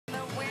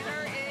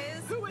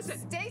is it?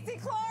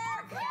 Stacie Clark!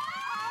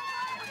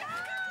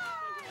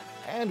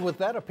 And with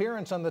that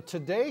appearance on the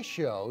Today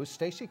Show,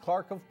 Stacie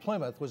Clark of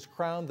Plymouth was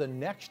crowned the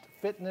next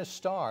fitness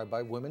star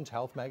by Women's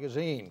Health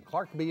magazine.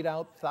 Clark beat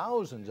out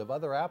thousands of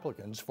other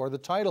applicants for the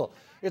title.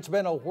 It's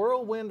been a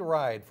whirlwind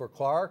ride for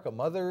Clark,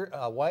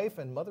 a wife,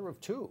 and mother of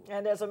two.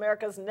 And as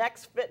America's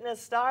next fitness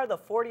star, the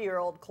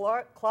 40-year-old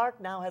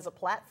Clark now has a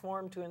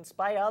platform to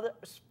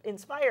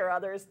inspire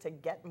others to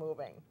get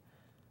moving.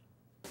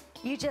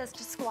 You just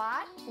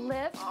squat,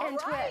 lift, and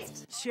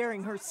twist.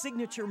 Sharing her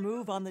signature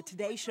move on the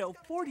Today Show,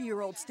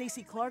 40-year-old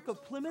Stacie Clark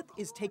of Plymouth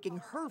is taking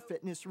her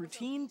fitness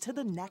routine to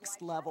the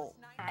next level.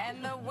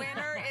 And the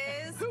winner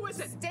is... Who is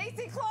it?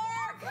 Stacie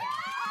Clark!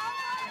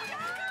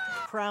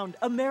 Crowned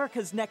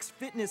America's next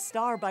fitness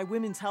star by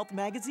Women's Health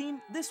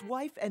magazine, this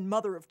wife and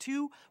mother of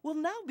two will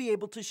now be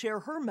able to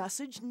share her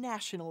message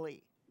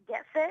nationally.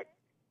 Get fit,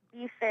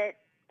 be fit,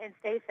 and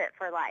stay fit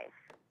for life.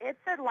 It's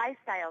a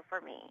lifestyle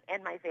for me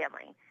and my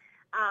family.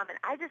 And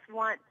I just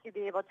want to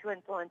be able to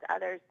influence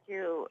others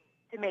to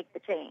make the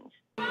change.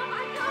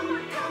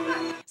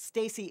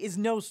 Stacie is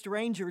no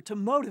stranger to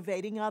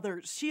motivating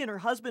others. She and her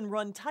husband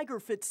run Tiger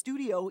Fit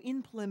Studio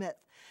in Plymouth.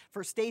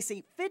 For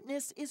Stacie,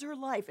 fitness is her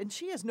life, and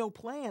she has no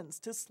plans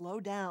to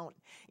slow down.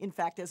 In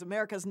fact, as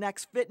America's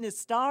next fitness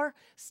star,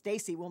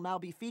 Stacie will now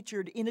be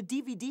featured in a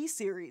DVD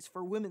series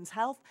for Women's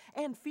Health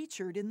and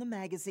featured in the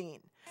magazine.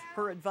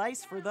 Her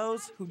advice for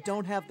those who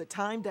don't have the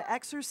time to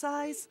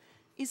exercise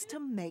is to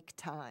make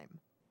time.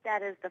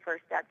 That is the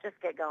first step. Just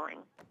get going.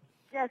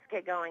 Just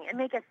get going and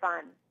make it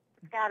fun.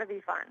 It's got to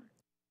be fun.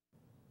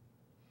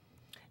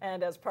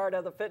 And as part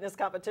of the fitness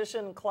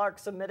competition, Clark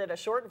submitted a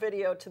short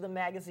video to the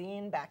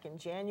magazine back in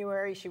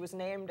January. She was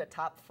named a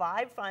top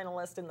 5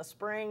 finalist in the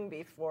spring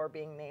before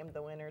being named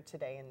the winner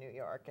today in New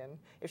York. And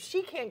if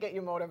she can't get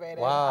you motivated,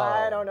 wow.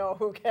 I don't know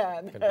who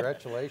can.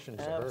 Congratulations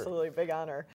to her. Absolutely, big honor.